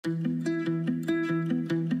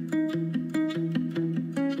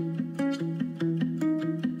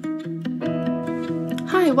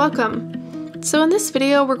Hi, welcome! So in this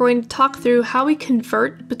video we're going to talk through how we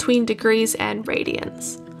convert between degrees and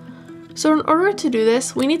radians. So in order to do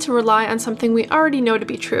this, we need to rely on something we already know to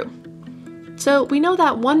be true. So we know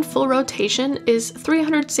that one full rotation is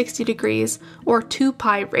 360 degrees or 2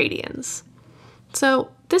 pi radians. So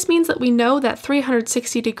this means that we know that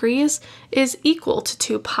 360 degrees is equal to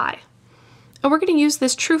 2 pi. And we're going to use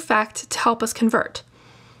this true fact to help us convert.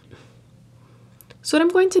 So what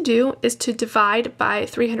I'm going to do is to divide by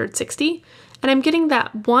 360, and I'm getting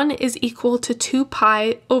that 1 is equal to 2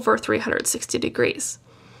 pi over 360 degrees.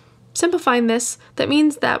 Simplifying this, that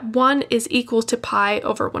means that 1 is equal to pi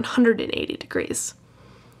over 180 degrees.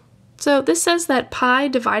 So this says that pi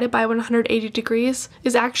divided by 180 degrees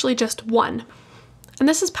is actually just 1. And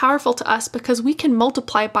this is powerful to us because we can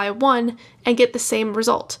multiply by 1 and get the same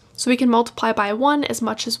result. So we can multiply by 1 as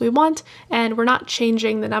much as we want, and we're not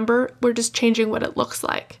changing the number, we're just changing what it looks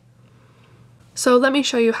like. So let me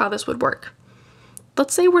show you how this would work.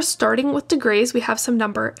 Let's say we're starting with degrees, we have some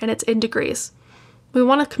number, and it's in degrees. We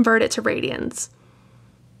want to convert it to radians.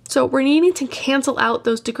 So we're needing to cancel out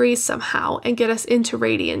those degrees somehow and get us into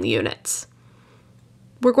radian units.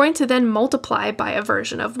 We're going to then multiply by a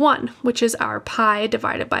version of 1, which is our pi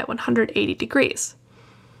divided by 180 degrees.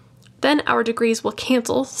 Then our degrees will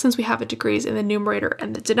cancel since we have a degrees in the numerator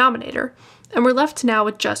and the denominator, and we're left now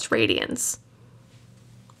with just radians.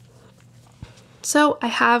 So I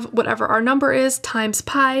have whatever our number is times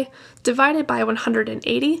pi divided by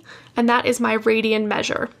 180, and that is my radian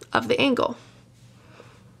measure of the angle.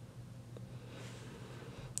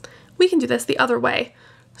 We can do this the other way.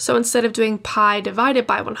 So instead of doing pi divided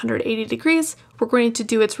by 180 degrees, we're going to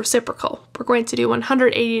do its reciprocal. We're going to do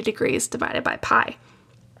 180 degrees divided by pi.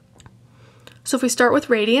 So if we start with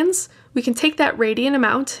radians, we can take that radian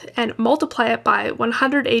amount and multiply it by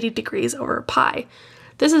 180 degrees over pi.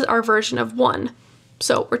 This is our version of 1.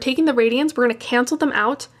 So we're taking the radians, we're going to cancel them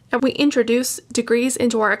out, and we introduce degrees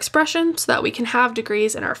into our expression so that we can have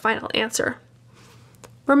degrees in our final answer.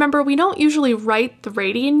 Remember, we don't usually write the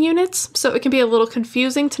radian units, so it can be a little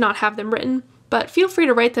confusing to not have them written, but feel free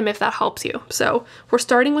to write them if that helps you. So we're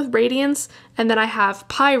starting with radians, and then I have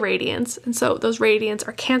pi radians, and so those radians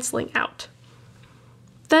are canceling out.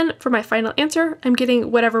 Then for my final answer, I'm getting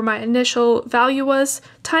whatever my initial value was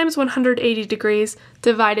times 180 degrees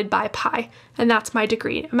divided by pi, and that's my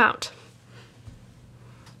degree amount.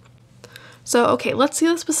 So okay, let's see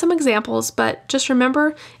this with some examples, but just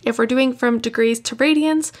remember, if we're doing from degrees to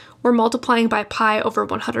radians, we're multiplying by pi over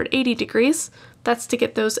 180 degrees. That's to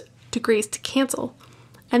get those degrees to cancel.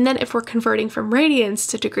 And then if we're converting from radians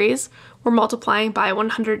to degrees, we're multiplying by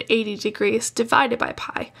 180 degrees divided by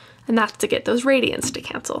pi, and that's to get those radians to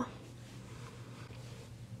cancel.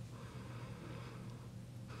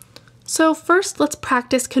 So first, let's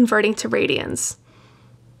practice converting to radians.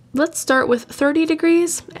 Let's start with 30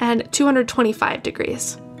 degrees and 225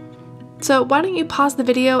 degrees. So why don't you pause the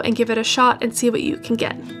video and give it a shot and see what you can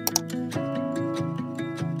get.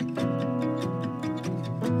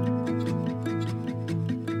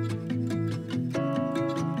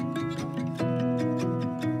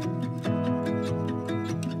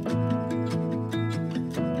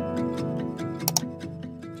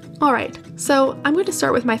 Alright, so I'm going to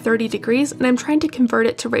start with my 30 degrees and I'm trying to convert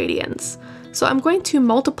it to radians. So I'm going to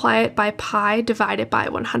multiply it by pi divided by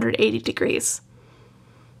 180 degrees.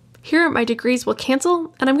 Here my degrees will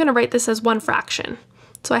cancel and I'm going to write this as one fraction.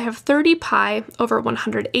 So I have 30 pi over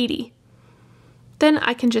 180. Then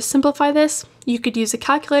I can just simplify this. You could use a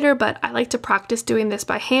calculator, but I like to practice doing this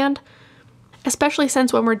by hand, especially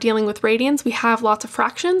since when we're dealing with radians we have lots of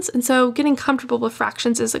fractions, and so getting comfortable with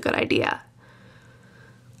fractions is a good idea.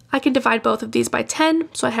 I can divide both of these by 10,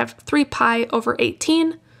 so I have 3 pi over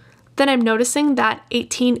 18. Then I'm noticing that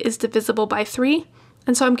 18 is divisible by 3,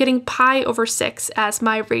 and so I'm getting pi over 6 as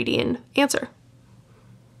my radian answer.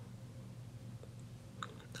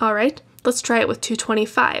 Alright, let's try it with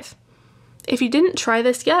 225. If you didn't try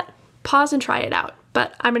this yet, pause and try it out,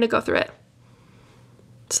 but I'm going to go through it.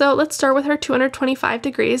 So let's start with our 225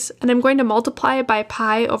 degrees, and I'm going to multiply by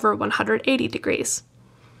pi over 180 degrees.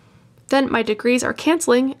 Then my degrees are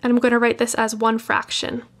canceling, and I'm going to write this as one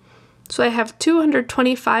fraction. So I have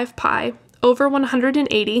 225 pi over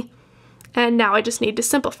 180, and now I just need to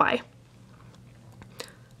simplify.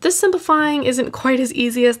 This simplifying isn't quite as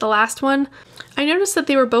easy as the last one. I noticed that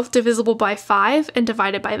they were both divisible by 5 and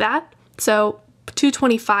divided by that. So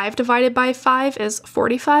 225 divided by 5 is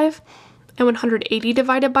 45, and 180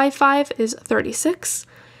 divided by 5 is 36.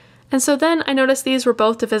 And so then I noticed these were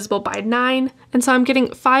both divisible by 9, and so I'm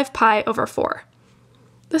getting 5 pi over 4.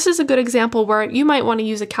 This is a good example where you might want to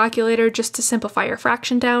use a calculator just to simplify your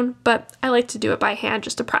fraction down, but I like to do it by hand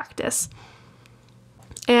just to practice.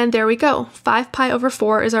 And there we go, 5 pi over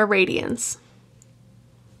 4 is our radians.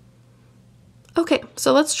 Okay,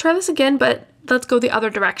 so let's try this again, but let's go the other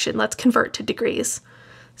direction. Let's convert to degrees.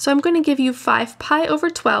 So I'm going to give you 5 pi over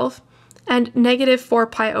 12 and negative 4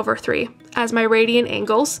 pi over 3 as my radian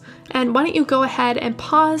angles, and why don't you go ahead and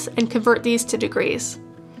pause and convert these to degrees.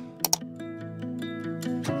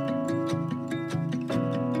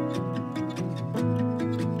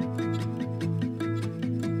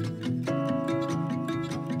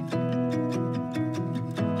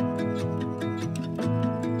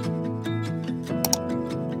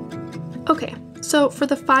 Okay, so for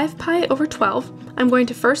the 5 pi over 12, I'm going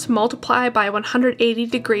to first multiply by 180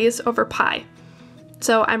 degrees over pi.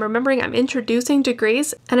 So I'm remembering I'm introducing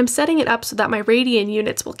degrees, and I'm setting it up so that my radian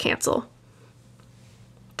units will cancel.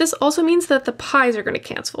 This also means that the pi's are going to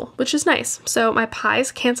cancel, which is nice. So my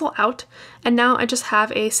pi's cancel out, and now I just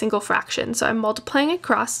have a single fraction. So I'm multiplying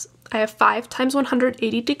across. I have 5 times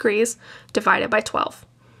 180 degrees divided by 12.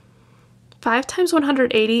 5 times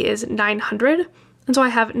 180 is 900. And so I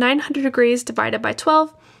have 900 degrees divided by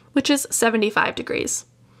 12, which is 75 degrees.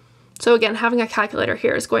 So again, having a calculator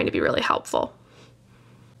here is going to be really helpful.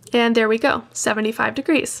 And there we go, 75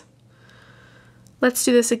 degrees. Let's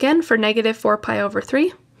do this again for negative 4 pi over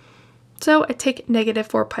 3. So I take negative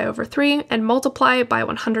 4 pi over 3 and multiply by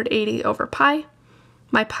 180 over pi.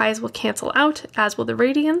 My pi's will cancel out, as will the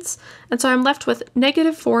radians, and so I'm left with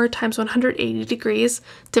negative 4 times 180 degrees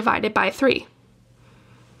divided by 3.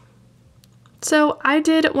 So I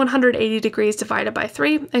did 180 degrees divided by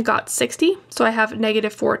 3 and got 60, so I have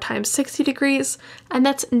negative 4 times 60 degrees, and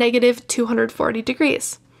that's negative 240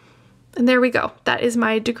 degrees. And there we go, that is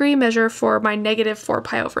my degree measure for my negative 4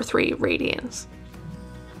 pi over 3 radians.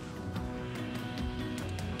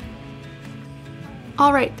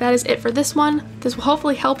 Alright, that is it for this one. This will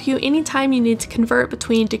hopefully help you anytime you need to convert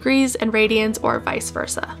between degrees and radians or vice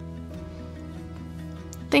versa.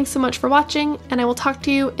 Thanks so much for watching, and I will talk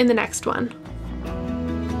to you in the next one.